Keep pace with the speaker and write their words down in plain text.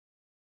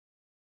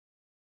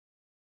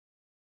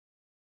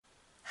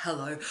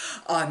Hello,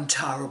 I'm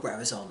Tara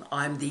Brabazon.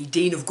 I'm the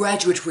Dean of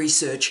Graduate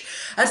Research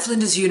at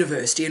Flinders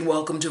University, and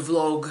welcome to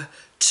vlog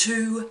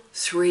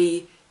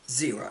 230.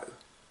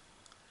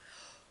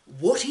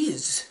 What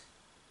is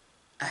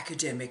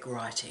academic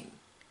writing?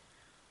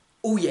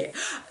 Oh yeah,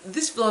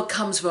 this vlog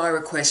comes via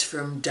request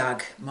from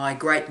Doug, my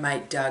great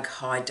mate Doug.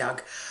 Hi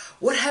Doug.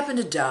 What happened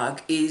to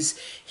Doug is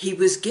he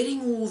was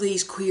getting all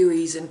these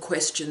queries and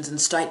questions and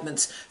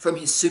statements from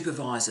his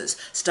supervisors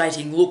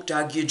stating, look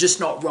Doug, you're just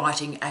not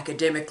writing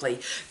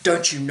academically.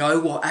 Don't you know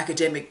what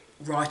academic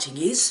writing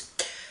is?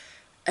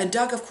 And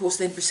Doug of course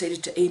then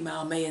proceeded to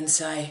email me and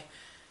say,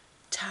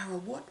 Tara,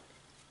 what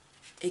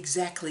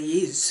exactly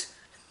is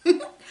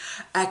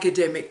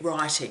academic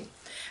writing?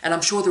 And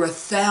I'm sure there are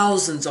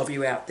thousands of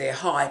you out there,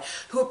 hi,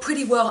 who are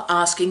pretty well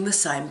asking the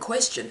same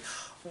question.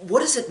 What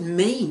does it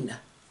mean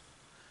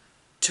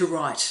to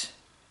write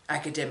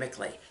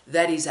academically?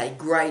 That is a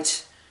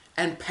great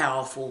and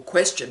powerful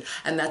question,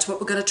 and that's what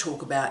we're going to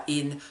talk about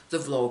in the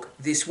vlog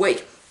this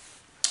week.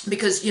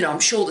 Because, you know, I'm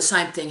sure the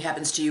same thing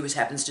happens to you as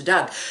happens to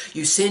Doug.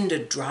 You send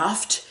a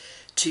draft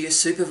to your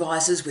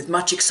supervisors with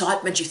much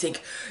excitement. You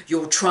think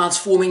you're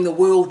transforming the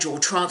world, you're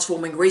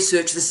transforming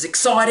research, this is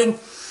exciting.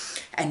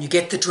 And you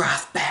get the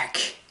draft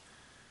back.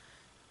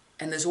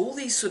 And there's all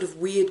these sort of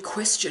weird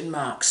question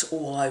marks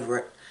all over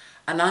it,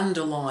 and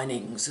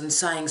underlinings, and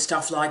saying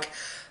stuff like,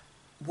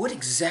 what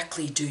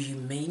exactly do you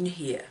mean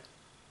here?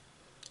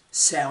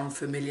 Sound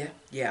familiar?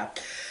 Yeah.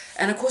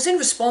 And of course in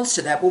response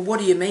to that, well, what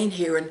do you mean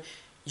here? And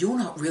you're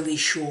not really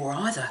sure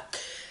either.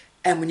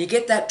 And when you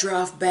get that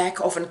draft back,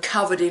 often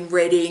covered in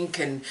red ink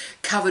and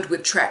covered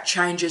with track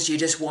changes, you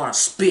just want to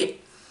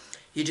spit.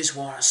 You just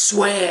want to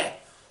swear.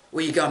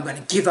 Or you go, I'm going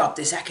to give up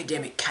this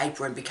academic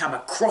caper and become a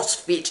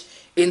CrossFit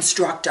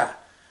instructor.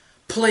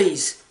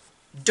 Please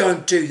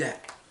don't do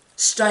that.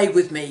 Stay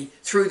with me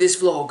through this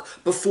vlog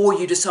before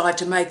you decide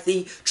to make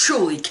the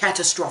truly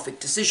catastrophic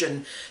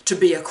decision to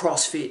be a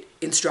CrossFit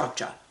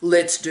instructor.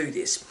 Let's do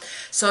this.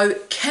 So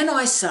can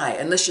I say,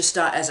 and let's just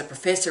start as a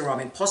professor, I'm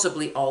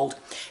impossibly old,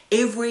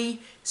 every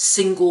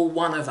single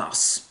one of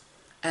us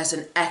as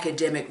an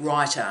academic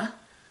writer,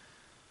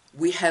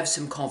 we have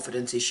some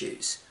confidence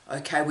issues.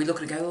 Okay, we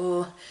look and go,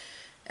 oh,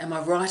 am I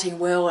writing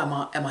well?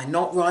 Am I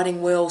not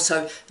writing well?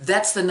 So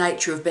that's the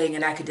nature of being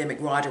an academic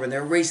writer, and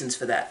there are reasons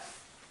for that.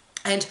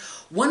 And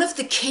one of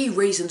the key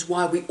reasons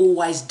why we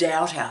always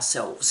doubt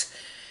ourselves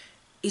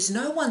is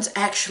no one's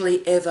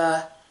actually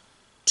ever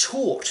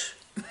taught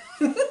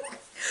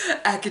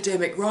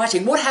academic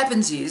writing. What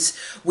happens is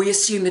we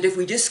assume that if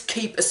we just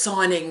keep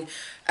assigning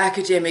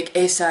academic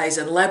essays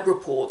and lab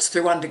reports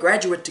through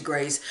undergraduate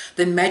degrees,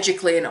 then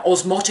magically and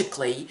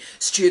osmotically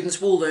students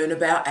will learn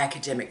about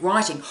academic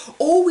writing.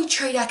 Or we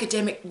treat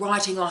academic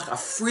writing like a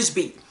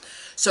frisbee.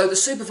 So the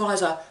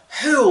supervisor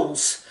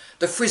hurls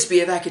the frisbee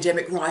of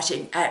academic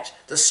writing at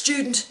the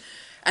student,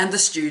 and the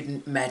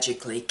student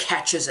magically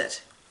catches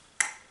it.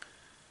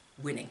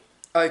 Winning.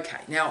 Okay,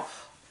 now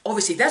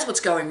obviously that's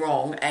what's going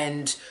wrong,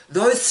 and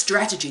those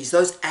strategies,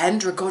 those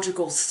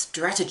andragogical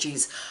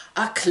strategies,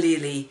 are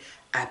clearly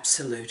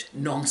absolute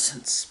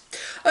nonsense.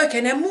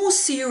 Okay, now more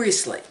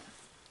seriously,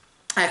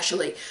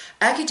 actually,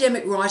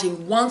 academic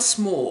writing once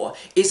more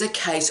is a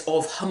case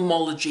of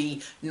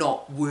homology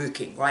not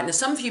working, right? Now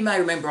some of you may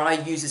remember I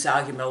use this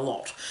argument a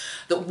lot,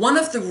 that one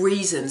of the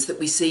reasons that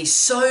we see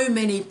so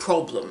many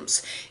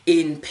problems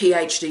in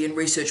PhD and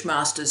research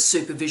masters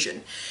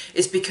supervision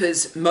is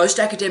because most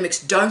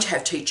academics don't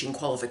have teaching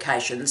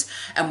qualifications,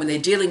 and when they're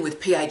dealing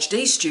with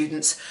PhD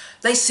students,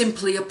 they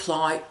simply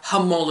apply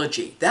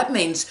homology. That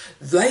means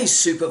they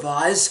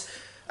supervise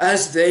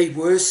as they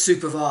were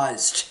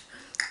supervised.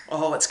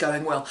 Oh, it's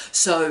going well.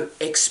 So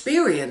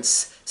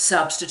experience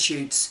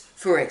substitutes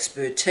for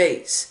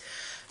expertise.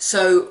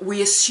 So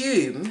we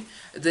assume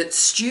that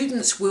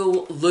students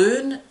will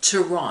learn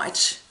to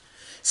write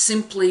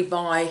simply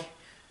by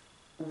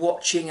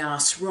watching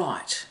us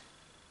write.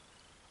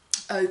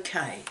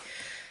 Okay.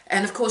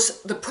 And of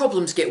course, the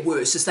problems get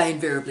worse, as they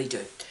invariably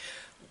do.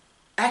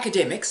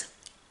 Academics,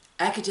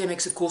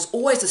 of course,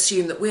 always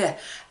assume that we're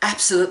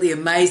absolutely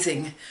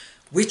amazing.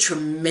 We're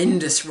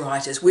tremendous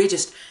writers. We're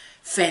just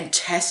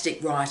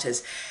fantastic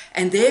writers.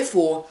 And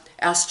therefore,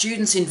 our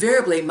students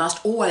invariably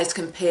must always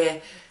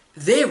compare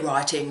their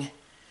writing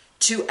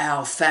to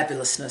our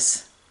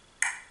fabulousness.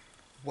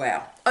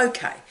 Wow.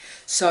 Okay.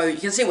 So you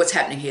can see what's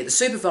happening here. The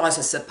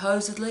supervisor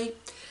supposedly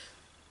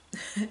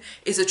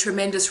is a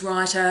tremendous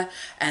writer,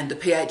 and the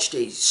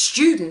PhD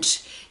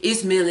student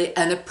is merely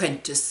an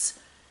apprentice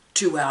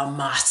to our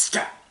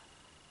master.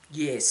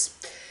 Yes.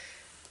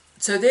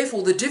 So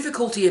therefore the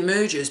difficulty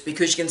emerges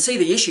because you can see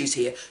the issues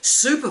here.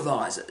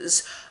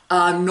 Supervisors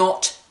are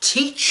not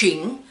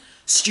teaching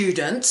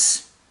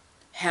students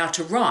how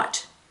to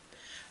write.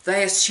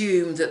 They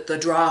assume that the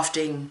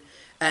drafting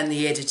and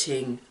the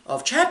editing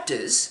of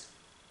chapters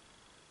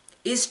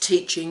is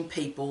teaching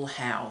people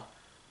how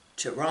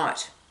to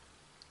write.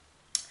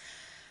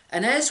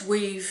 And as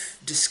we've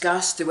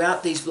discussed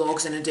throughout these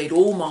vlogs, and indeed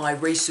all my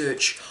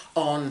research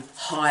on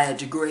higher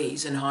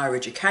degrees and higher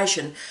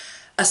education,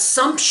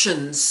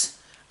 assumptions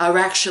are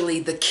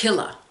actually the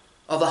killer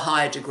of a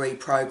higher degree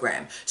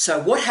program.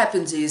 So what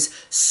happens is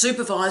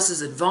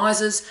supervisors,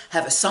 advisors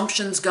have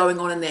assumptions going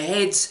on in their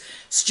heads,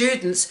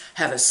 students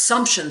have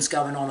assumptions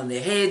going on in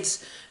their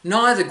heads,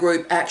 neither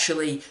group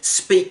actually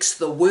speaks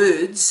the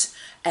words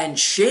and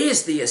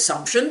shares the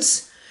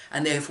assumptions,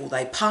 and therefore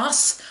they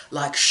pass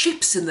like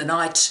ships in the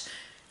night,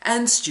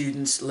 and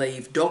students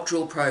leave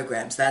doctoral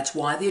programs. That's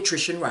why the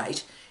attrition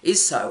rate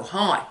is so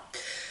high.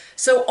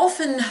 So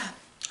often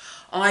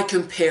I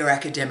compare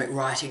academic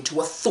writing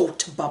to a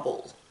thought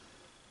bubble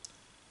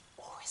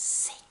or a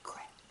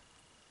secret.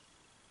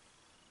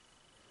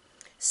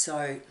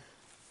 So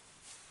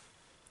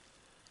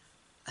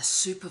a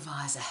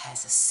supervisor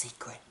has a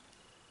secret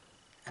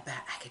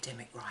about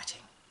academic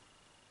writing,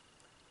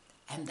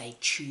 and they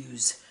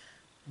choose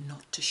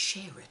not to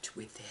share it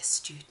with their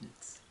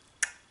students.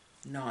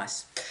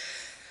 Nice.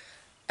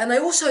 And they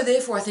also,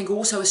 therefore, I think,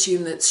 also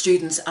assume that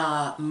students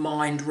are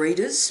mind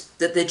readers,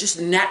 that they're just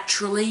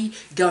naturally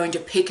going to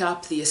pick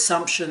up the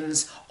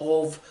assumptions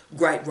of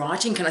great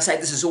writing. Can I say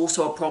this is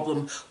also a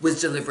problem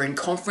with delivering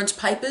conference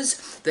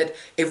papers, that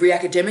every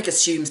academic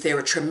assumes they're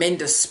a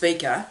tremendous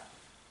speaker,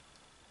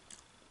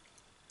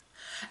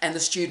 and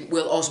the student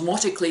will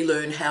osmotically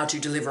learn how to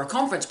deliver a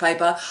conference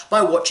paper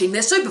by watching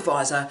their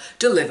supervisor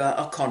deliver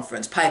a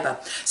conference paper.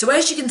 So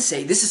as you can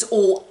see, this is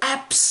all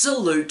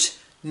absolute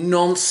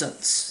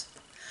nonsense.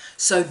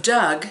 So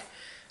Doug,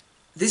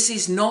 this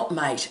is not,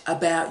 mate,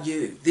 about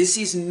you. This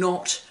is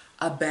not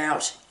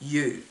about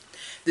you.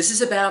 This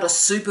is about a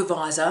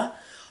supervisor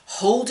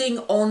holding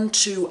on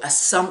to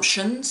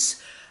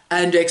assumptions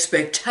and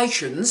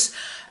expectations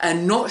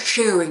and not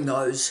sharing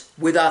those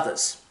with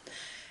others.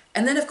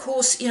 And then, of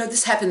course,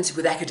 this happens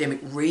with academic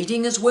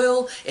reading as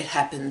well. It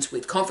happens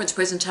with conference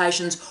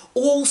presentations,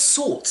 all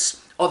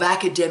sorts of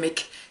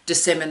academic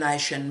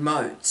dissemination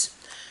modes.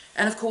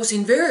 And of course,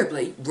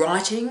 invariably,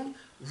 writing,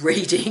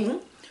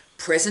 reading,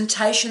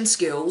 presentation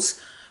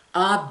skills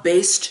are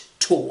best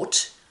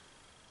taught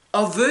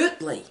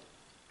overtly.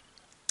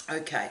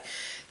 Okay,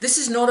 this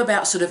is not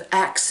about sort of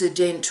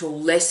accidental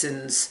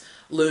lessons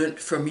learnt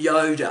from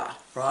Yoda,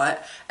 right,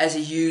 as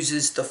he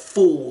uses the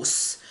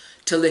Force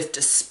to lift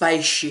a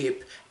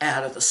spaceship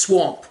out of the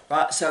swamp,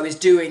 right? So he's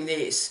doing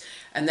this,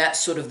 and that's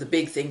sort of the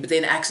big thing, but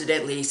then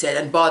accidentally he said,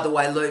 and by the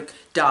way, Luke,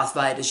 Darth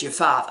Vader's your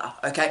father,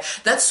 okay?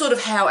 That's sort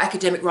of how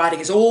academic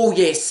writing is. Oh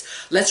yes,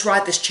 let's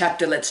write this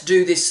chapter, let's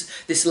do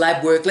this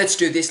lab work, let's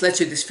do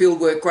this field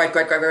work, great,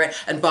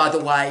 and by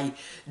the way,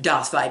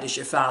 Darth Vader's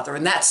your father,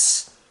 and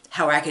that's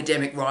how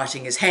academic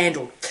writing is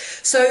handled.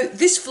 So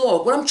this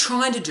vlog, what I'm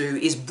trying to do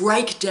is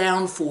break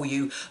down for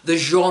you the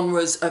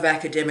genres of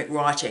academic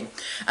writing.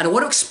 And I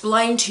want to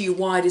explain to you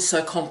why it is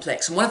so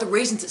complex. And one of the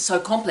reasons it's so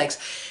complex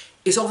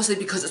is obviously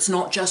because it's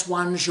not just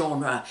one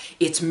genre.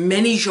 It's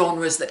many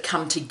genres that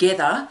come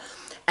together,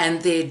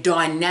 and they're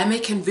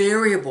dynamic and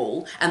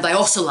variable, and they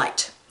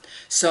oscillate.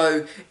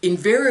 So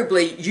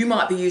invariably, you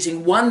might be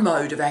using one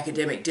mode of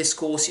academic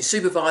discourse, your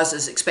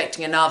supervisor's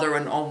expecting another,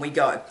 and on we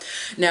go.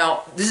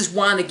 Now, this is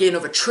one, again,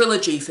 of a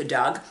trilogy for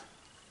Doug.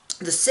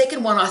 The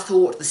second one,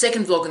 the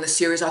second vlog in the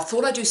series, I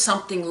thought I'd do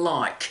something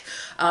like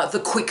the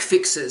quick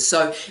fixes.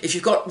 So if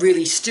you've got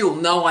really still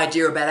no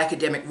idea about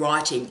academic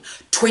writing,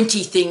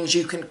 20 things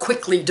you can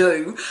quickly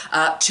do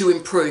to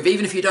improve.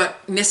 Even if you don't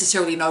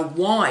necessarily know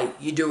why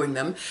you're doing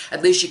them,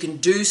 at least you can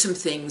do some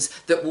things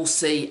that will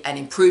see an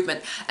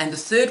improvement. And the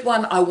third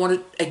one, I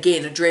want to,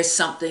 again, address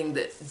something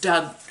that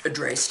Doug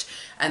addressed,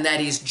 and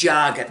that is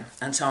jargon.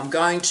 And so I'm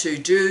going to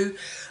do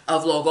a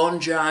vlog on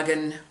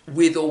jargon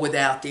with or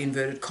without the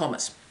inverted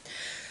commas.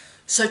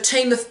 So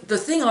team, the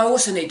thing I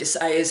also need to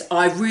say is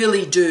I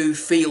really do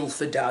feel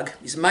for Doug.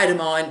 He's a mate of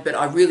mine, but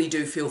I really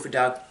do feel for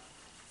Doug.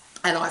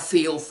 And I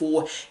feel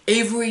for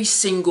every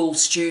single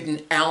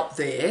student out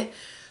there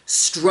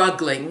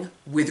struggling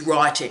with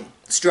writing,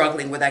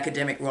 struggling with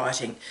academic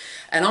writing.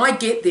 And I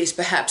get this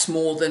perhaps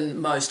more than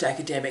most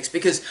academics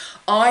because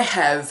I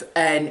have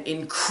an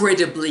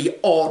incredibly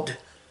odd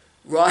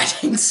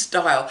writing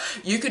style.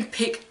 You can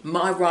pick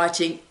my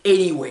writing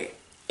anywhere.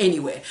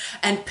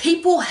 And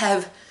people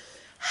have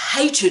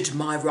hated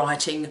my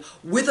writing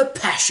with a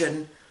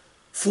passion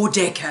for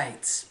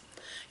decades.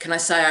 Can I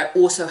say I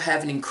also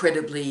have an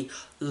incredibly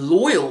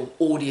loyal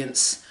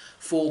audience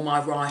for my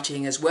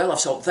writing as well. I've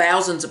sold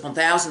thousands upon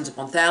thousands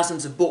upon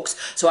thousands of books,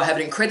 so I have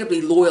an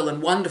incredibly loyal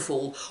and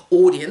wonderful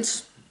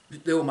audience.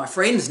 They're all my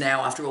friends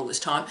now after all this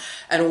time,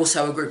 and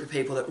also a group of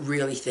people that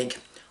really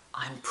think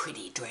I'm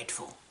pretty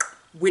dreadful.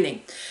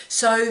 Winning.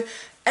 So,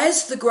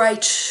 as the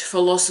great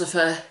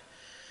philosopher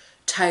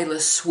Taylor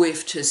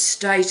Swift has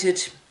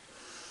stated,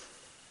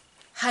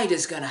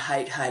 haters gonna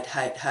hate.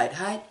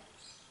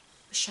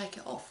 Shake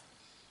it off.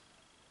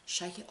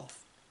 Shake it off.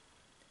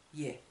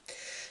 Yeah.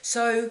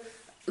 So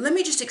let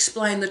me just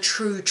explain the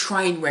true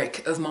train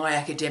wreck of my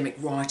academic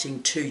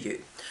writing to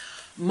you.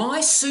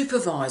 My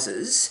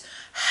supervisors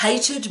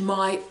hated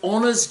my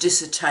honours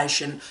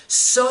dissertation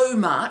so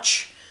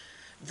much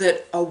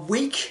that a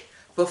week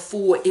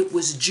before it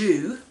was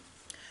due,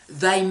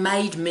 they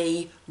made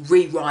me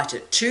rewrite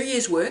it. 2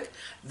 years' work,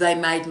 they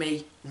made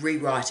me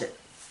rewrite it.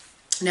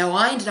 Now,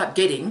 I ended up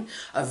getting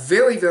a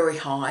very, very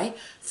high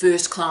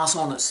first-class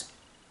honours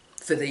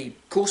for the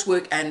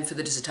coursework and for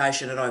the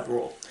dissertation and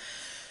overall.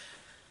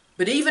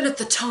 But even at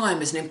the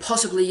time, as an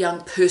impossibly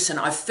young person,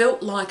 I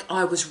felt like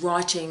I was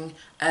writing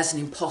as an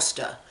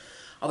imposter.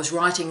 I was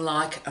writing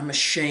like a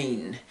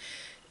machine.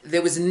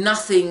 There was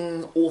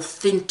nothing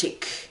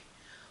authentic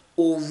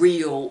or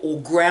real or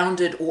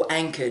grounded or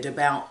anchored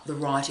about the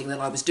writing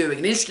that I was doing.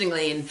 And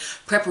interestingly, in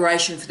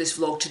preparation for this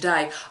vlog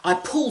today, I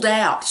pulled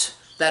out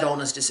that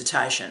honours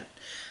dissertation.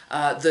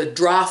 The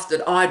draft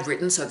that I'd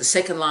written, so the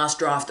second last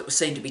draft that was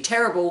seen to be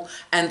terrible,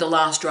 and the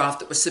last draft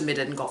that was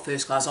submitted and got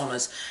first class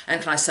honours.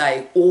 And can I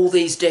say, all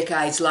these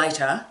decades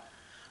later,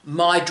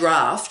 my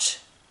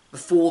draft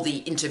before the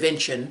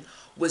intervention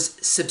was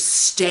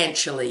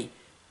substantially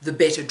the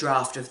better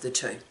draft of the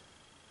two.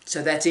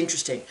 So that's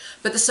interesting.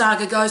 But the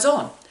saga goes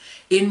on.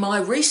 In my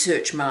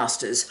research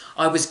masters,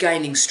 I was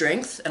gaining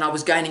strength and I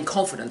was gaining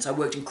confidence. I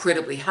worked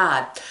incredibly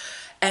hard.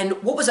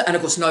 And what was it? And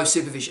of course, no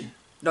supervision.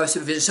 No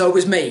supervision. So it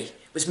was me.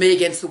 It was me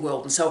against the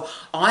world. And so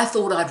I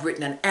thought I'd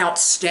written an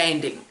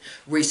outstanding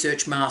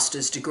research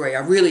master's degree. I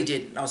really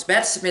did. I was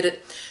about to submit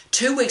it.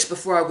 2 weeks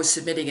before I was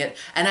submitting it,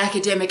 an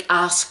academic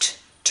asked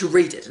to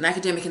read it. An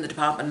academic in the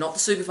department, not the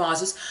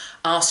supervisors,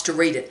 asked to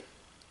read it.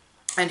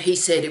 And he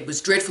said it was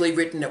dreadfully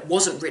written, it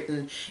wasn't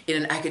written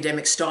in an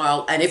academic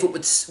style, and if it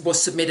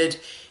was submitted,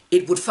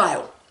 it would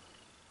fail.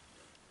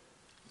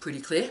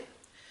 Pretty clear.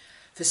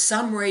 For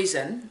some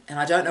reason, and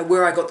I don't know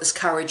where I got this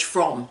courage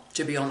from,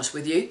 to be honest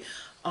with you,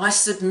 I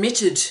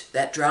submitted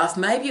that draft.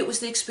 Maybe it was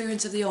the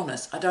experience of the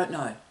honours, I don't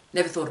know.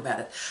 Never thought about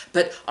it.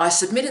 But I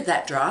submitted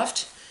that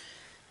draft,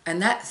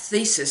 and that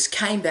thesis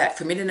came back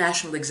from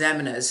international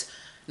examiners,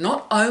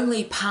 not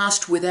only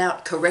passed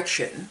without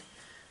correction,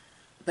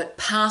 but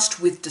passed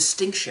with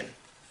distinction,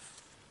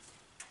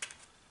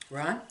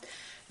 right?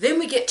 Then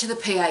we get to the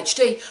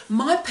PhD.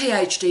 My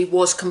PhD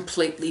was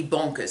completely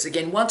bonkers.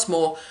 Again, once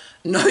more,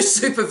 no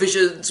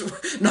supervisors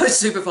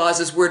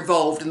were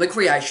involved in the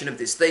creation of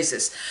this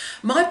thesis.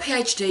 My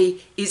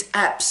PhD is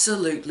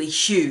absolutely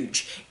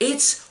huge.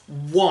 It's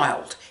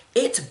wild.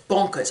 It's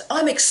bonkers.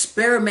 I'm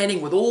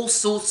experimenting with all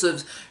sorts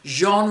of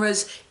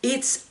genres.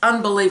 It's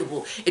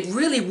unbelievable. It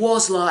really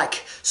was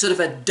like sort of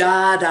a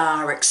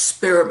Dada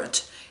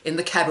experiment in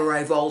the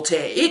Cabaret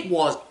Voltaire. It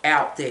was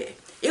out there.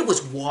 It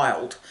was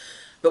wild.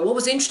 But what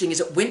was interesting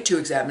is it went to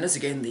examiners.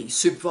 Again, the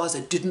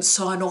supervisor didn't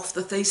sign off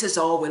the thesis.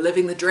 Oh, we're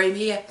living the dream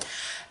here.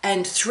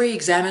 And 3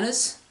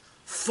 examiners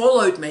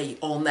followed me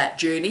on that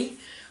journey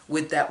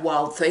with that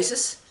wild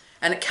thesis.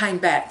 And it came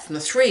back from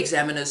the 3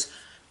 examiners,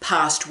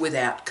 passed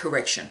without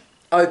correction.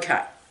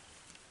 Okay.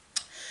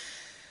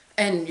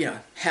 And, you know,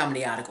 how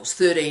many articles?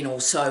 13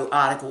 or so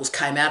articles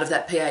came out of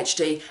that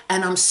PhD.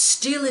 And I'm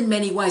still in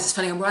many ways, it's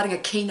funny, I'm writing a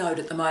keynote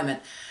at the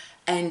moment,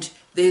 and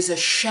there's a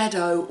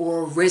shadow or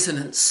a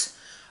resonance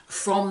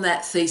from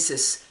that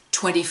thesis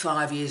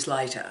 25 years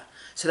later.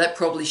 So that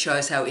probably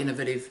shows how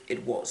innovative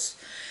it was.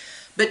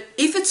 But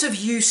if it's of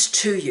use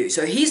to you,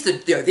 so here's the,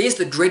 there's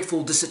the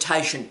dreadful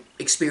dissertation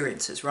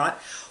experiences, right?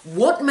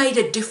 What made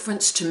a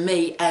difference to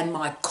me and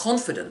my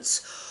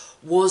confidence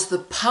was the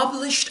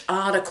published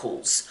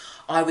articles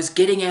I was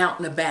getting out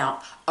and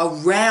about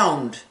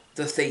around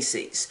the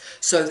theses.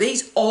 So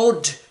these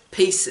odd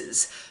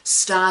pieces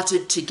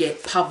started to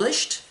get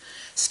published,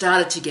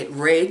 started to get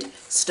read,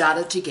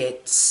 started to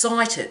get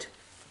cited.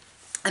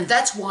 And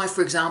that's why,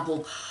 for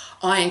example,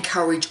 I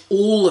encourage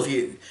all of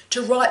you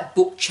to write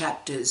book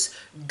chapters,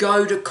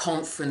 go to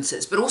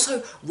conferences, but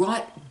also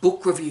write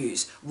book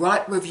reviews,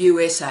 write review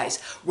essays,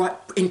 write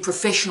in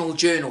professional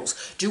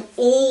journals, do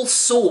all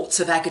sorts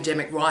of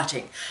academic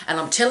writing. And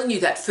I'm telling you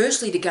that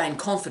firstly to gain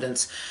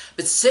confidence,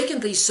 but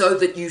secondly so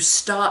that you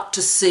start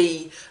to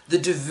see the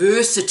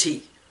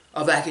diversity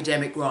of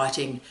academic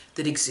writing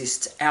that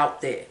exists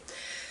out there.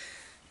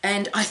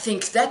 And I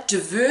think that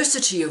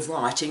diversity of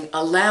writing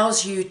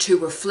allows you to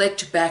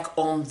reflect back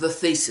on the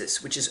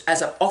thesis, which is,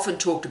 as I've often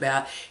talked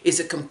about, is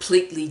a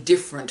completely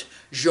different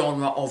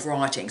genre of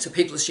writing. So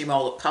people assume,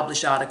 oh, look,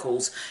 published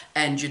articles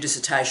and your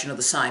dissertation are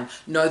the same.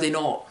 No, they're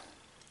not.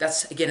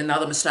 That's, again,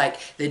 another mistake.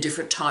 They're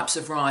different types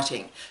of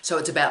writing. So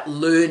it's about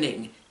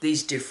learning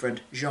these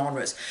different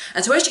genres.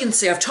 And so as you can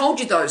see, I've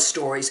told you those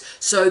stories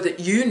so that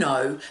you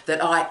know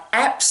that I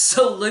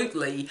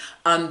absolutely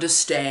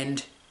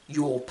understand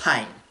your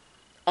pain.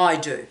 I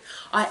do.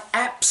 I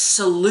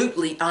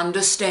absolutely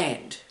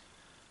understand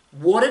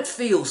what it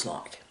feels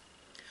like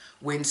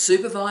when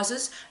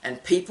supervisors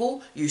and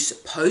people you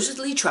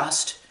supposedly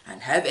trust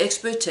and have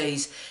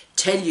expertise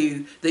tell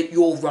you that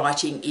your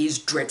writing is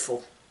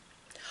dreadful.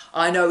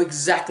 I know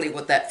exactly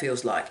what that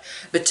feels like.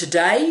 But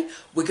today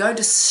we're going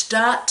to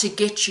start to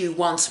get you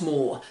once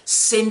more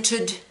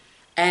centered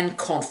and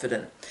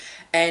confident.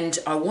 And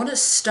I want to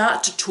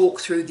start to talk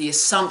through the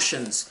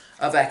assumptions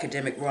of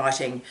academic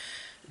writing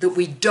that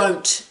we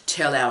don't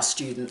tell our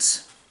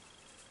students,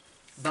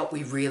 but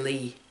we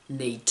really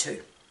need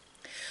to.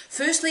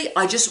 Firstly,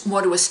 I just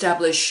want to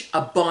establish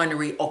a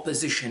binary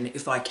opposition,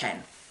 if I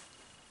can.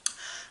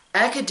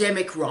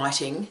 academic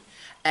writing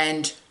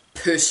and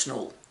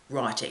personal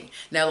writing.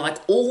 Now, like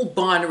all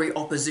binary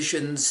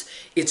oppositions,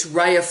 it's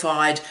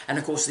reified, and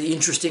of course the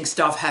interesting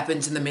stuff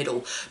happens in the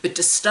middle. But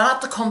to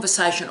start the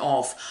conversation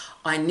off,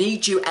 I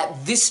need you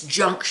at this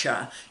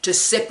juncture to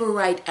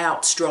separate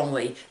out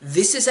strongly.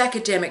 This is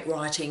academic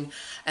writing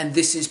and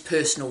this is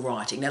personal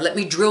writing. Now let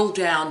me drill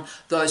down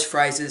those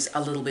phrases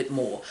a little bit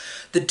more.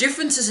 The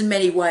differences in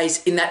many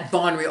ways in that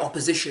binary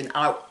opposition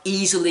are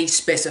easily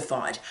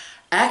specified.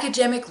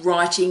 Academic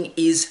writing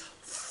is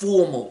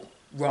formal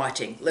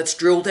writing. Let's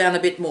drill down a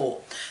bit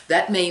more.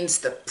 That means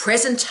the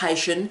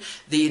presentation,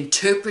 the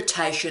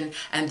interpretation,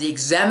 and the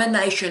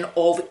examination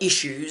of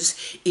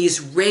issues is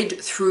read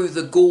through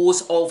the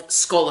gauze of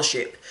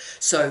scholarship.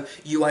 So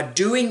you are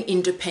doing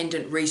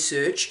independent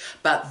research,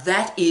 but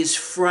that is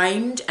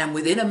framed and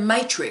within a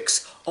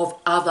matrix of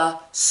other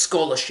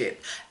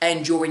scholarship.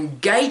 And your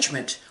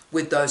engagement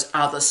with those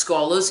other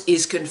scholars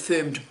is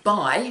confirmed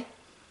by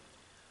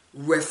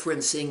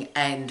referencing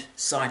and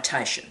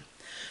citation.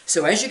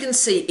 So as you can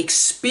see,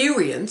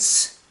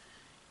 experience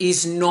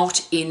is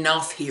not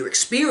enough here.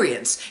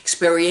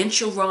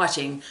 Experiential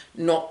writing,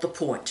 not the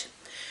point.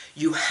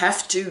 You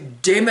have to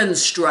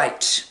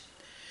demonstrate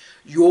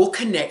your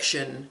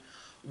connection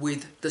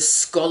with the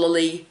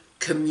scholarly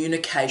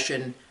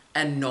communication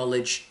and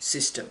knowledge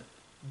system.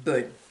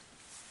 Boom.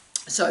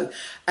 So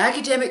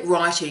academic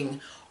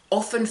writing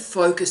often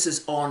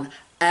focuses on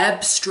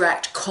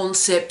abstract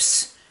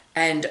concepts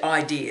and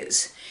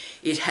ideas.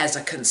 It has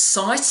a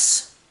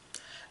concise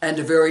and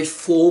a very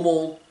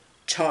formal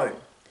tone.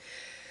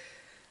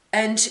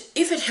 And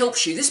if it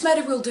helps you, this made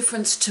a real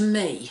difference to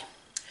me.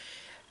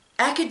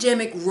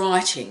 Academic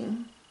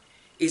writing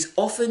is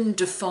often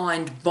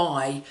defined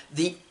by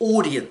the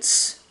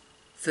audience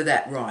for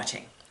that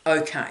writing.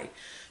 Okay,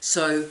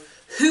 so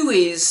who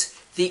is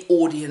the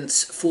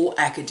audience for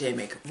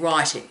academic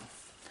writing?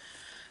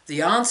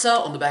 The answer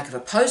on the back of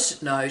a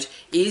post-it note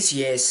is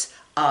yes,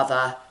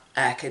 other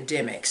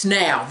academics.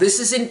 Now, this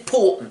is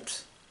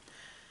important.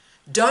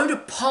 Don't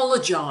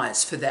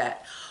apologise for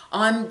that.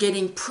 I'm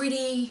getting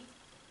pretty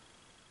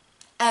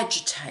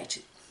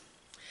agitated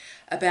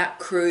about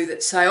crew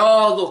that say,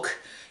 oh, look,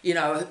 you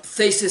know, a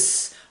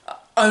thesis,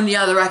 only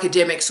other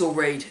academics will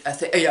read.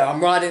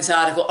 I'm writing this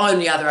article,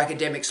 only other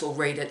academics will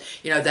read it.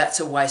 You know, that's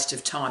a waste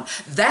of time.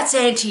 That's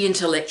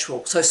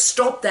anti-intellectual. So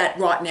stop that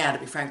right now, to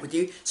be frank with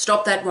you.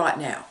 Stop that right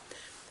now.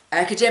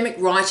 Academic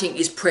writing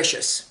is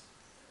precious,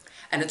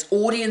 and its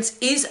audience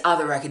is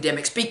other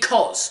academics,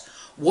 because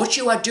what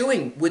you are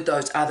doing with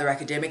those other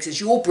academics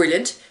is you're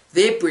brilliant,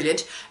 they're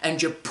brilliant,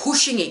 and you're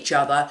pushing each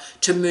other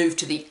to move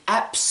to the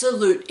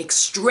absolute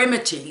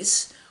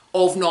extremities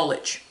of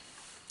knowledge.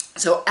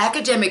 So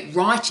academic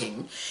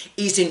writing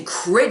is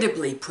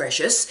incredibly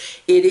precious.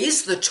 It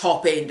is the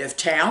top end of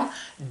town.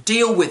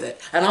 Deal with it.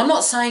 And I'm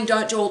not saying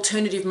don't do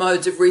alternative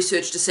modes of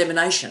research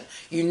dissemination.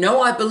 You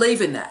know I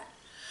believe in that.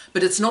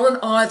 But it's not an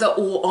either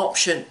or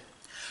option.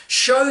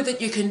 Show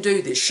that you can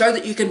do this. Show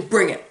that you can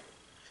bring it.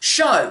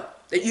 Show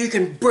that you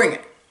can bring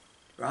it,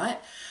 right?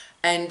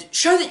 And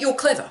show that you're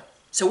clever.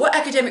 So what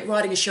academic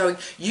writing is showing,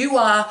 you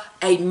are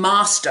a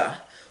master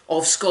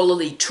of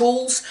scholarly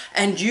tools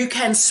and you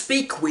can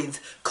speak with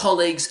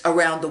colleagues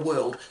around the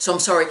world. So I'm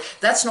sorry,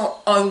 that's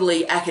not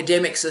only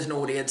academics as an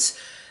audience,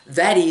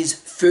 that is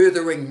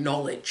furthering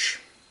knowledge.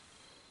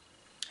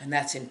 And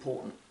that's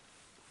important.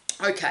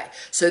 Okay,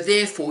 so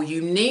therefore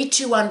you need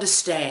to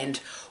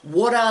understand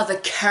what are the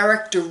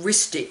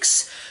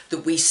characteristics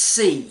that we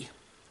see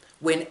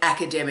when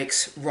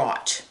academics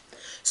write.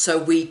 So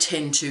we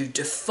tend to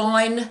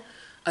define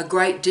a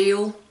great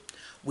deal,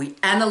 we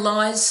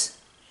analyse,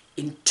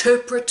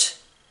 interpret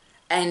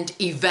and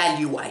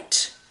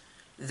evaluate.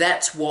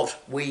 That's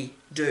what we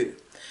do.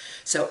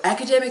 So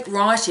academic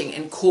writing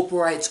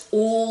incorporates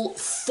all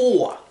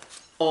four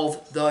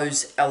of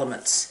those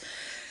elements.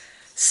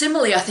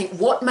 Similarly, I think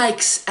what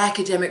makes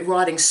academic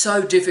writing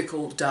so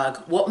difficult, Doug,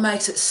 what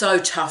makes it so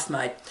tough,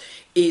 mate,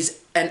 is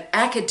an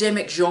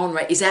academic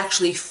genre is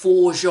actually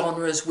four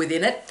genres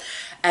within it.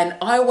 And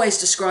I always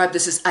describe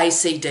this as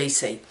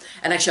AC/DC.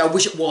 And actually I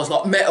wish it was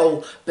like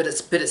metal, but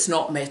it's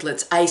not metal,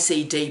 it's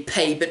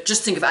ACDP. But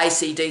just think of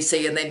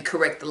AC/DC and then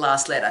correct the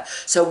last letter.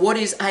 So what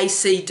is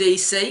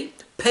AC/DC?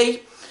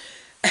 P.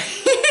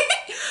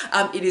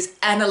 It is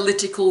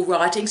analytical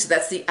writing, so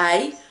that's the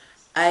A.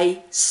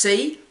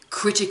 AC,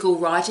 critical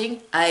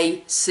writing.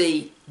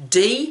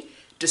 ACD,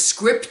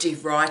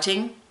 descriptive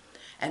writing.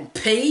 And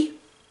P,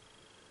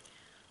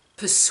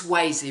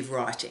 persuasive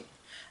writing.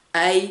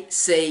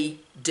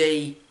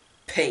 ACDP.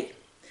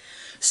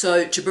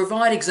 So to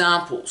provide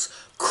examples,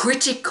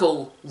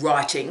 critical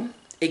writing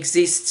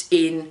exists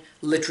in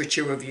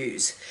literature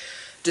reviews.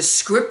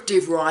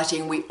 Descriptive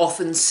writing we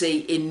often see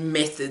in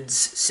methods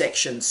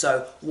sections.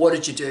 So what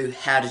did you do?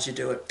 How did you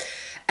do it?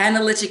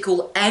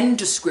 Analytical and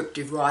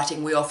descriptive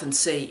writing we often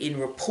see in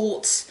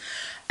reports.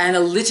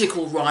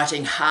 Analytical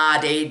writing,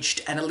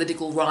 hard-edged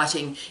analytical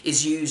writing,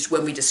 is used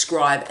when we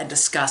describe and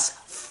discuss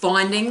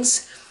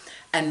findings.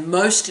 And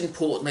most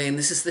importantly, and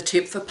this is the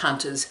tip for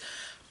punters,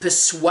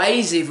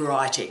 persuasive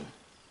writing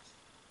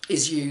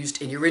is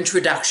used in your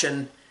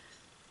introduction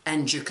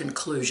and your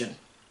conclusion.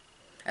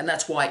 And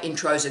that's why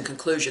intros and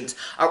conclusions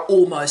are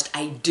almost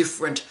a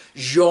different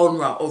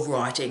genre of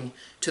writing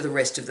to the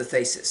rest of the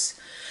thesis.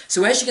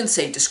 So as you can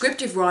see,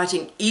 descriptive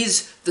writing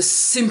is the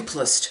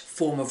simplest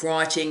form of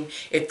writing.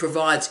 It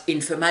provides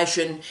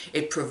information,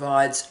 it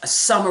provides a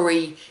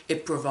summary,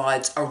 it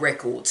provides a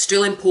record.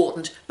 Still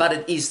important, but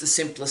it is the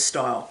simplest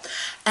style.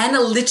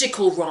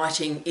 Analytical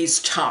writing is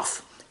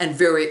tough and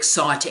very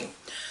exciting,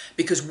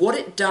 because what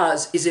it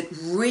does is it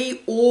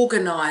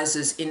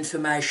reorganizes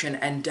information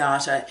and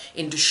data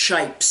into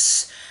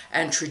shapes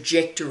and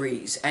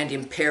trajectories and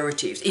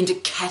imperatives, into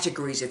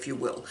categories, if you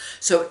will.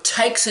 So it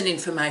takes an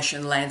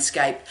information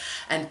landscape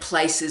and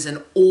places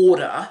an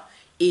order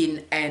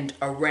in and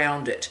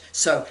around it.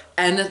 So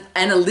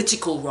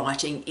analytical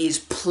writing is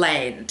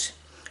planned.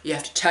 You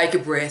have to take a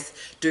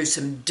breath, do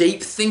some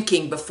deep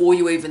thinking before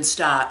you even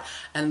start,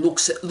 and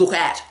look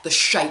at the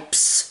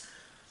shapes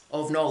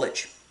of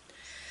knowledge.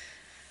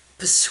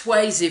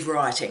 Persuasive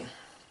writing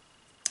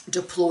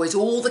deploys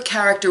all the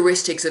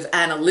characteristics of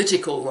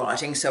analytical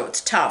writing, so it's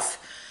tough,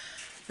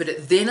 but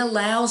it then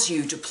allows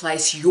you to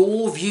place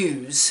your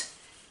views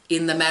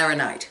in the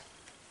marinade.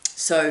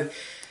 So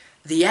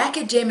the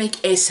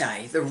academic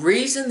essay, the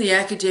reason the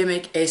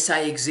academic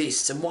essay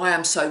exists and why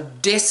I'm so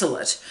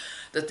desolate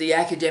that the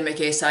academic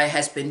essay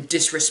has been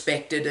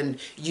disrespected and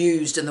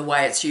used in the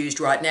way it's used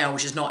right now,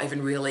 which is not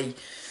even really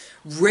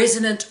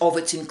resonant of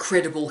its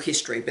incredible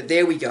history, but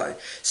there we go.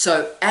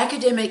 So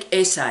academic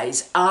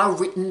essays are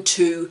written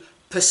to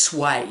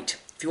persuade.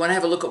 If you want to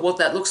have a look at what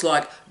that looks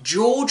like,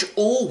 George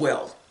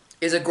Orwell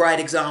is a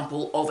great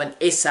example of an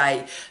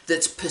essay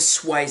that's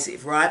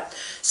persuasive, right?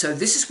 So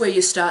this is where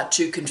you start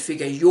to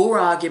configure your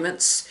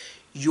arguments,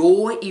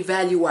 your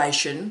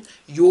evaluation,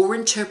 your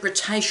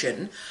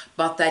interpretation,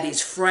 but that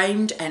is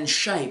framed and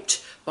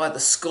shaped by the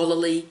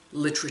scholarly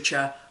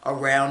literature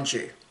around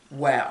you.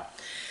 Wow.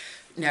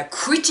 Now,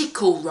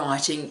 critical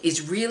writing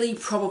is really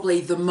probably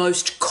the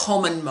most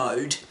common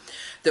mode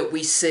that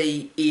we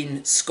see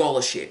in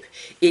scholarship.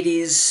 It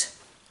is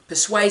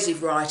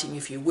persuasive writing,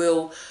 if you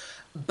will,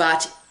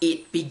 but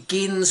it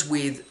begins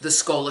with the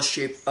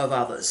scholarship of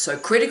others. So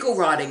critical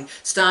writing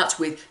starts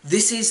with,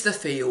 this is the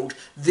field,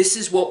 this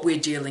is what we're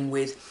dealing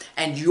with,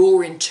 and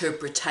your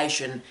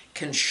interpretation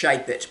can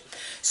shape it.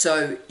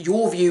 So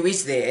your view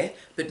is there,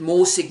 but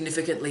more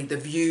significantly, the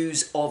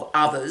views of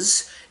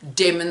others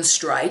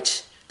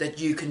demonstrate that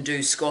you can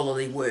do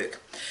scholarly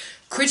work.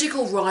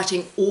 Critical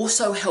writing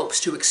also helps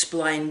to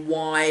explain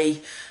why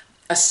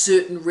a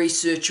certain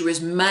researcher has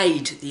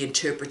made the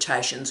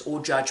interpretations or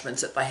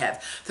judgments that they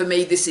have. For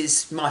me, this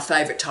is my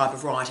favourite type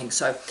of writing.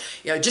 So,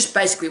 just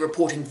basically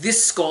reporting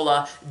this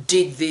scholar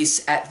did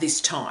this at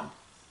this time.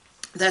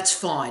 That's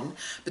fine,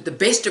 but the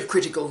best of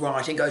critical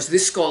writing goes,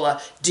 this scholar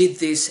did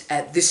this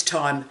at this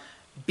time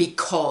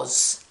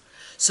because.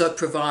 So it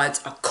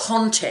provides a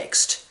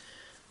context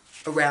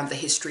around the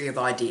history of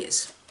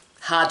ideas.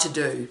 Hard to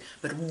do,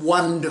 but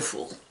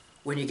wonderful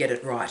when you get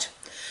it right.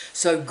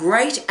 So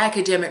great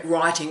academic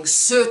writing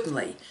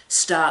certainly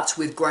starts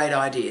with great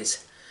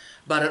ideas,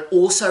 but it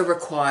also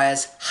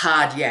requires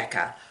hard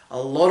yakka,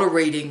 a lot of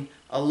reading,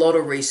 a lot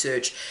of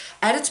research.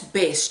 At its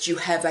best, you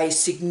have a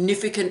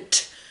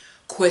significant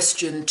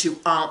question to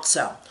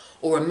answer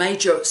or a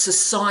major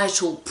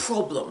societal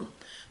problem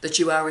that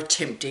you are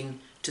attempting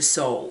to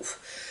solve.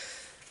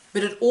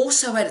 But it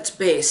also, at its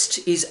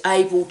best, is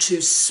able to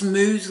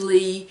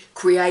smoothly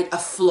create a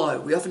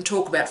flow. We often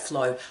talk about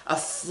flow, a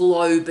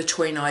flow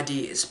between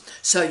ideas.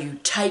 So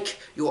you take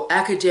your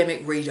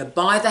academic reader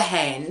by the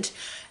hand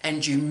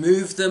and you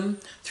move them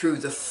through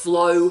the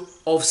flow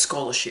of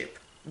scholarship.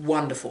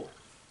 Wonderful.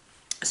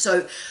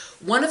 So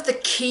one of the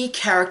key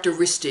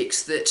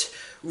characteristics that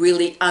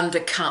really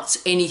undercuts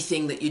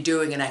anything that you're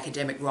doing in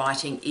academic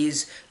writing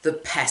is the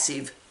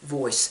passive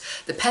voice.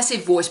 The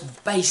passive voice,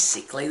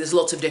 basically, there's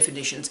lots of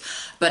definitions,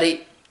 but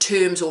it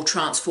terms or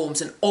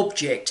transforms an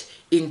object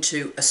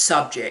into a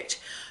subject.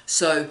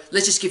 So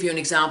let's just give you an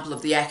example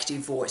of the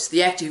active voice.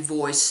 The active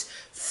voice,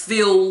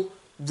 Phil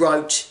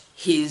wrote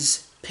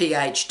his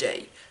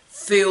PhD.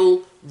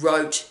 Phil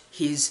wrote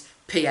his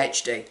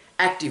PhD.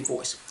 Active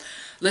voice.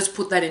 Let's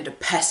put that into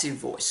passive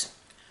voice.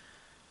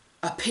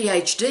 A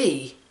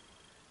PhD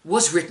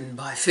was written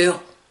by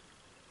Phil.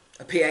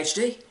 A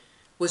PhD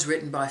was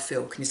written by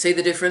Phil. Can you see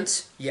the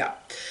difference? Yeah.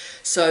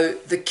 So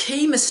the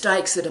key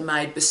mistakes that are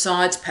made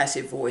besides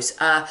passive voice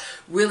are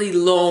really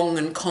long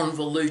and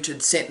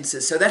convoluted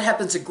sentences. So that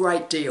happens a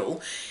great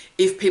deal.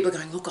 If people are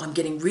going, look, I'm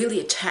getting really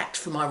attacked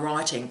for my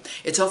writing,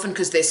 it's often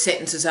because their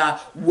sentences are,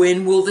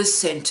 when will this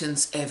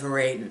sentence ever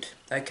end?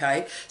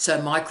 Okay,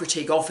 so my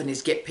critique often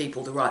is get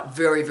people to write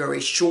very, very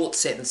short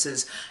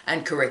sentences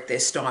and correct their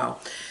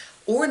style.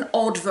 Or an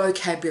odd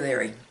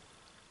vocabulary.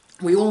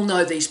 We all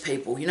know these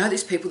people. You know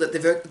these people that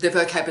their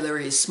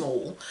vocabulary is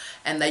small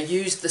and they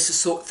use the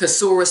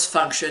thesaurus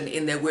function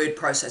in their word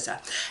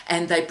processor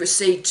and they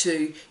proceed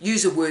to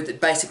use a word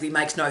that basically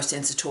makes no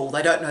sense at all.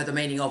 They don't know the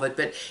meaning of it,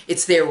 but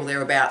it's there or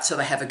thereabouts, so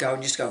they have a go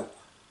and just go,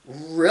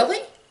 really?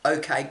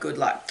 Okay, good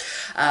luck.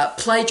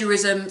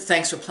 Plagiarism,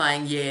 thanks for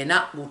playing yeah,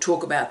 nah, we'll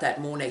talk about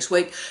that more next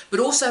week. But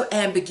also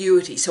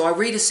ambiguity. So I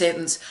read a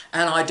sentence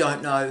and I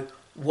don't know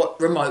what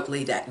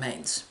remotely that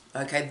means.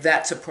 Okay,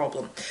 that's a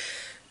problem.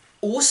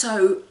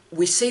 Also,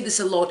 we see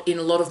this a lot in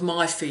a lot of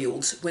my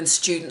fields when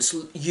students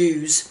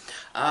use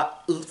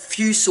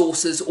few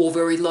sources or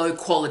very low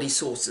quality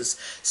sources.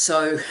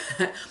 So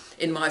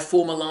in my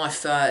former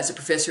life as a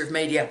professor of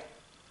media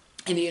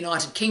in the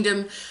United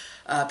Kingdom,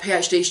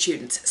 PhD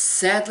students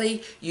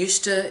sadly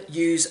used to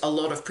use a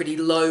lot of pretty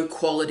low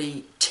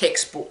quality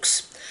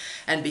textbooks,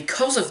 and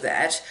because of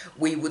that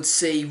we would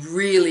see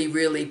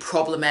really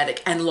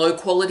problematic and low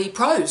quality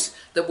prose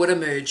that would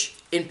emerge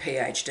in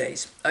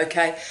PhDs.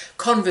 Okay,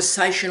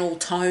 conversational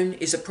tone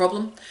is a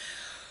problem.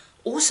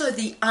 Also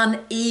the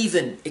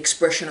uneven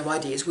expression of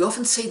ideas. We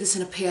often see this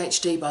in a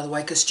PhD, by the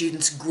way, because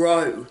students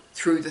grow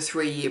through the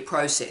 3-year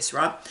process,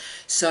 right?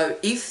 So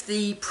if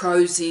the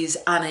prose is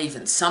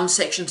uneven, some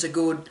sections are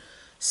good,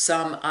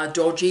 some are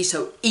dodgy,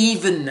 so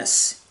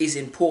evenness is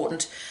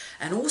important.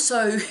 And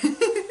also,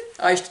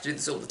 I used to do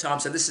this all the time,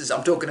 so this is,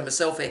 I'm talking to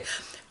myself here,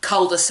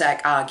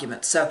 cul-de-sac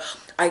arguments. So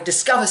I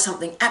discover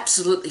something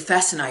absolutely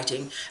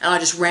fascinating and I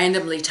just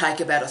randomly take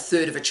about a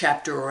third of a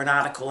chapter or an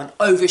article and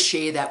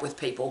overshare that with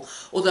people,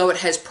 although it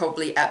has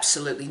probably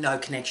absolutely no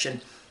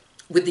connection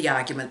with the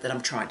argument that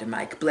I'm trying to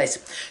make. Bless.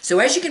 So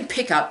as you can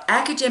pick up,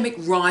 academic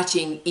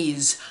writing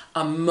is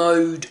a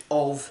mode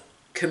of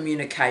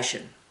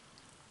communication.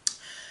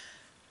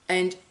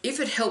 And if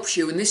it helps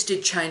you, and this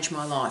did change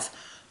my life,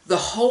 the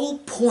whole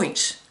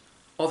point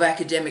of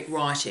academic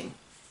writing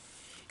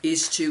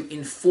is to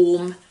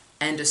inform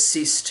and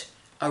assist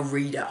a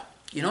reader.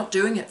 You're not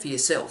doing it for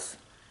yourself.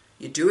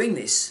 You're doing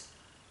this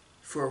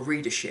for a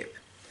readership.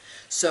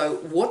 So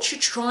what you're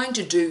trying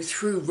to do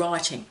through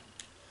writing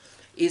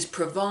is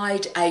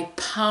provide a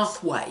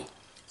pathway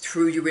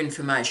through your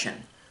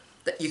information.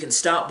 That you can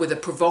start with a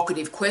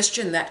provocative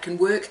question, that can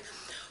work.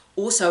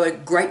 Also, a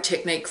great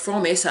technique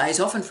from essays,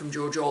 often from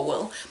George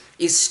Orwell,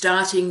 is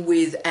starting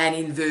with an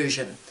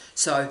inversion.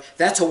 So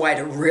that's a way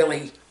to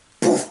really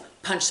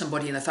punch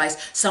somebody in the face,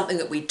 something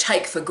that we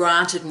take for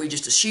granted and we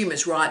just assume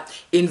is right.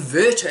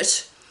 Invert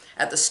it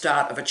at the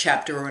start of a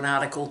chapter or an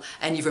article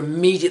and you've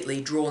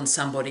immediately drawn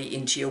somebody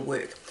into your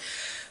work.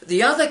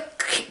 The other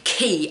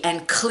key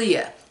and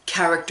clear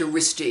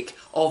characteristic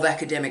of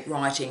academic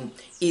writing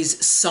is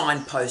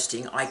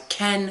signposting. I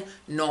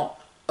cannot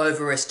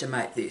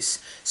overestimate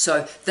this.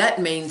 So that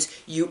means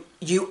you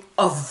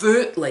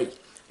overtly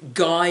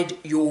guide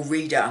your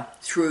reader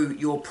through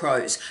your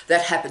prose.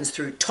 That happens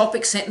through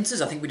topic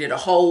sentences. I think we did a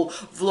whole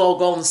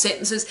vlog on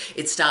sentences.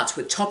 It starts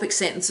with topic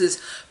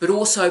sentences, but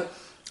also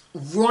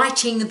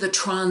writing the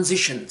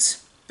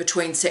transitions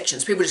between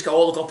sections. People just go,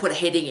 oh look, I'll put a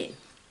heading in.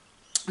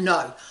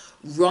 No,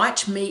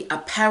 write me a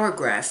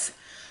paragraph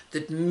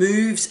that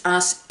moves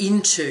us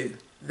into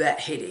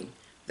that heading.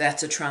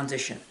 That's a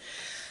transition.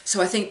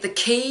 So I think the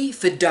key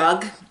for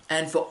Doug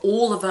and for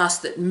all of us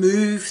that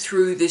move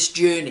through this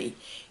journey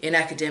in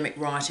academic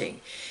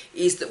writing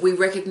is that we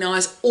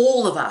recognise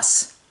all of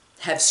us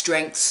have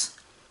strengths,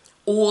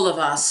 all of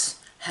us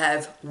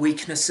have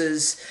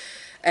weaknesses,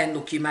 and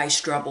look, you may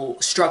struggle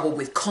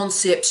with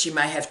concepts, you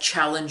may have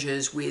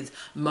challenges with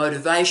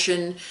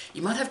motivation,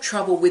 you might have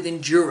trouble with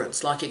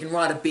endurance, like you can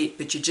write a bit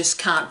but you just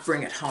can't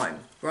bring it home,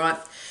 right?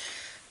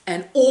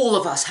 And all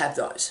of us have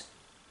those.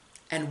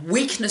 And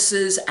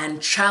weaknesses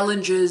and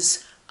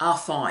challenges are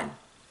fine.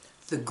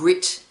 The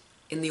grit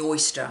in the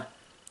oyster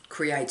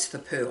creates the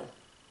pearl.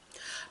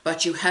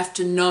 But you have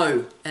to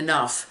know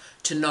enough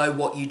to know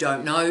what you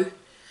don't know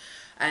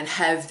and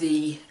have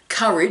the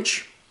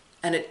courage,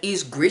 and it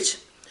is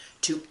grit,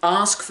 to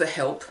ask for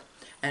help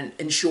and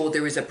ensure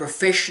there is a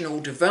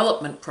professional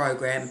development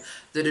program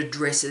that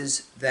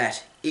addresses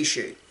that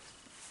issue.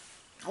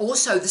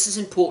 Also, this is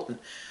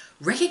important,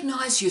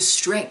 recognise your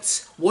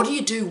strengths. What do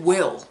you do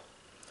well?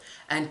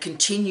 And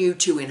continue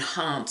to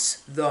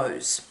enhance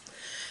those.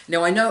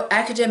 Now, I know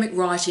academic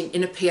writing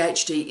in a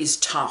PhD is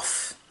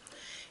tough.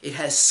 It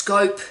has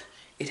scope,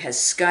 it has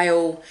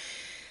scale,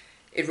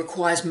 it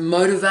requires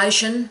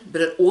motivation,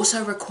 but it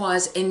also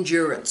requires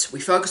endurance. We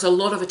focus a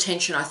lot of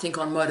attention, I think,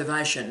 on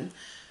motivation,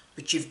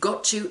 but you've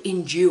got to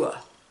endure.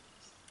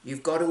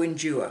 You've got to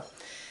endure.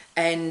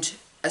 And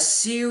a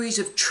series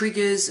of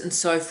triggers and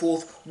so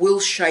forth will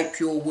shape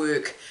your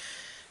work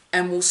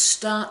and will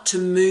start to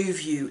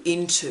move you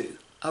into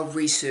a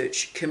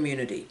research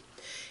community.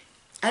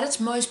 At its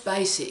most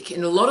basic,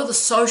 in a lot of the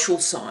social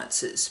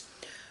sciences,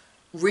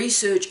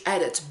 research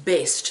at its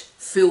best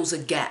fills a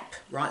gap,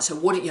 right? So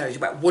what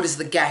is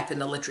the gap in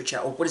the literature,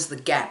 or what is the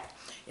gap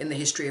in the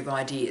history of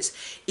ideas?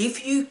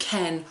 If you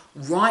can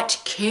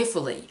write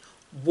carefully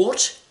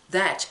what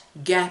that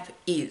gap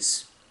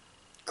is,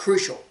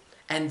 crucial,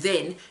 and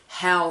then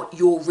how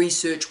your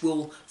research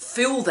will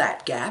fill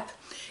that gap.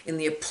 In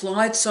the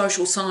applied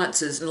social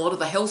sciences and a lot of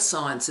the health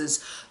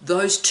sciences,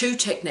 those two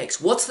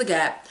techniques, what's the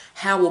gap,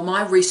 how will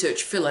my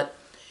research fill it,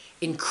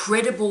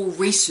 incredible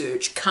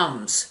research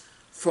comes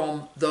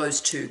from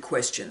those two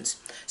questions.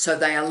 So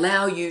they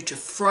allow you to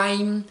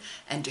frame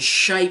and to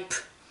shape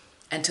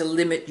and to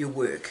limit your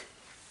work.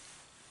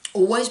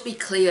 Always be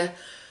clear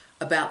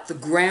about the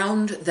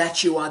ground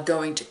that you are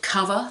going to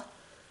cover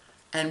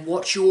and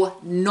what you're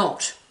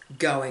not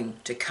going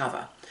to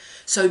cover.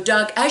 So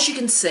Doug, as you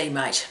can see,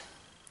 mate,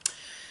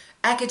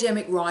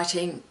 academic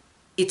writing,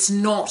 it's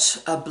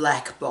not a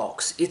black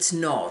box. It's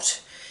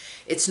not.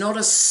 It's not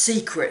a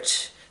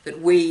secret that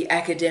we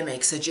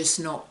academics are just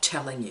not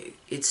telling you.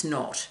 It's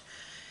not.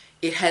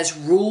 It has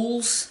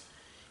rules,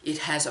 it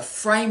has a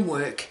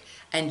framework,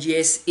 and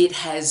yes, it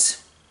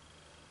has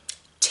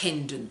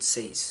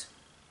tendencies.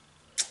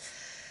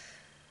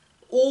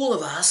 All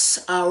of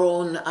us are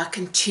on a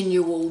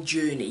continual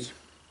journey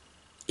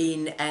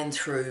in and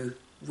through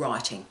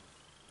writing.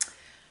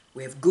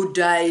 We have good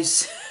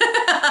days,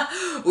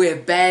 we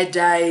have bad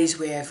days,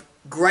 we have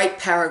great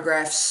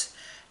paragraphs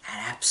and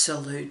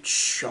absolute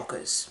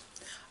shockers.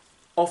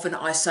 Often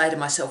I say to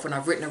myself when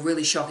I've written a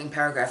really shocking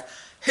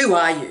paragraph, who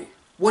are you?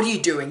 What are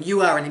you doing?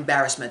 You are an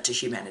embarrassment to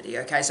humanity,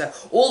 okay? So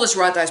all of us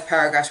write those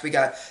paragraphs, we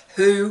go,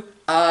 who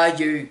are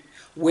you?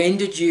 When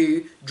did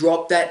you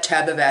drop that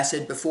tab of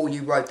acid before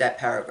you wrote that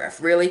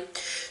paragraph? Really?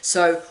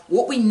 So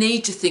what we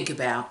need to think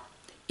about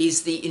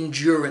is the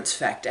endurance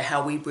factor,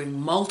 how we bring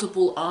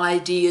multiple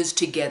ideas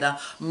together,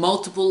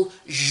 multiple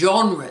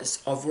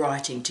genres of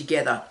writing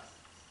together,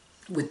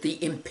 with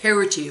the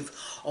imperative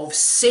of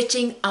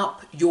setting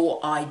up your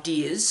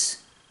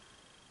ideas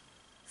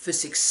for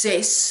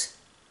success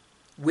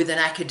with an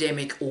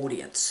academic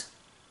audience.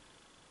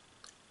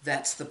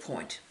 That's the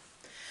point.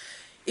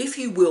 If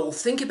you will,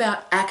 think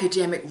about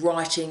academic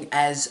writing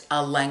as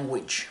a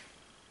language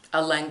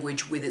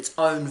with its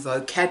own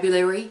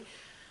vocabulary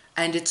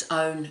and its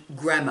own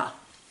grammar.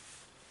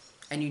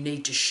 And you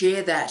need to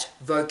share that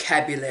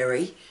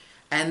vocabulary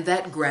and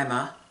that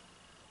grammar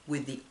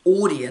with the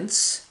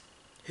audience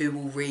who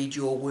will read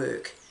your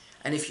work.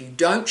 And if you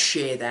don't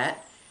share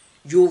that,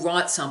 you'll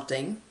write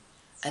something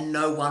and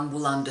no one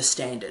will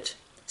understand it.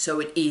 So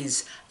it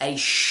is a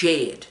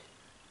shared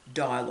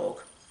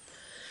dialogue.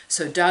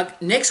 So Doug,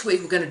 next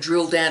week we're going to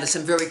drill down to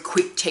some very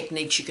quick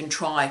techniques you can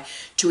try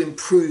to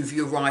improve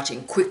your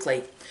writing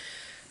quickly.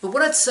 But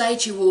what I'd say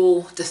to you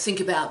all to think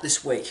about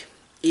this week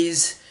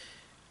is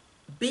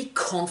be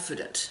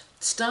confident.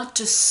 Start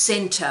to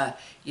center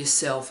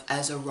yourself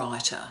as a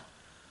writer.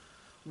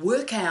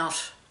 Work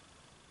out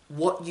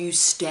what you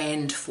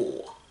stand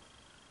for.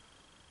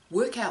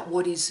 Work out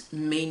what is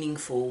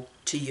meaningful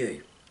to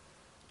you.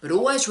 But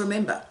always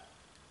remember,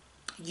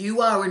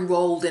 you are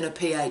enrolled in a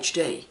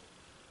PhD.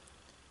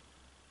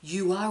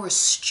 You are a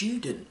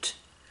student.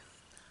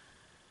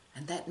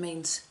 And that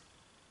means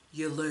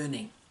you're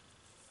learning.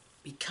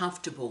 Be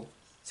comfortable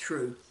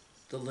through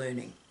the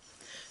learning.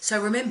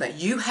 So remember,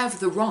 you have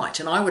the right,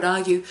 and I would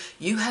argue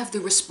you have the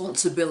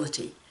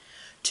responsibility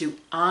to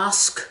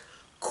ask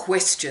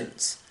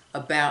questions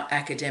about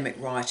academic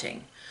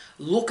writing.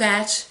 Look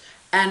at,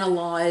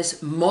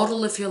 analyse,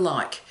 model if you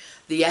like,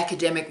 the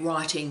academic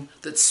writing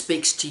that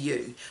speaks to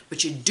you.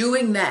 But you're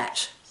doing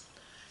that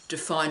to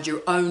find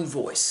your own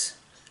voice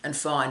and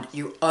find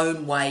your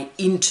own way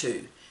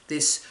into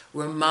this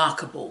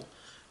remarkable,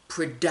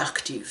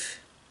 productive,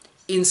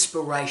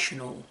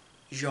 inspirational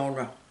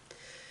genre.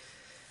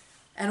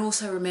 And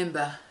also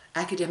remember,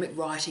 academic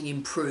writing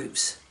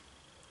improves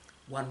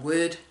one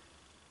word,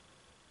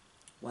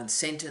 one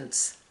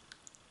sentence,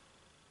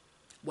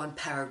 one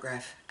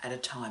paragraph at a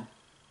time.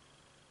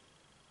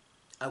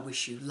 I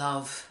wish you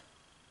love,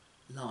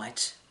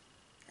 light,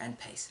 and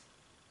peace.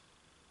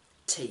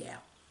 Tea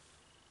out.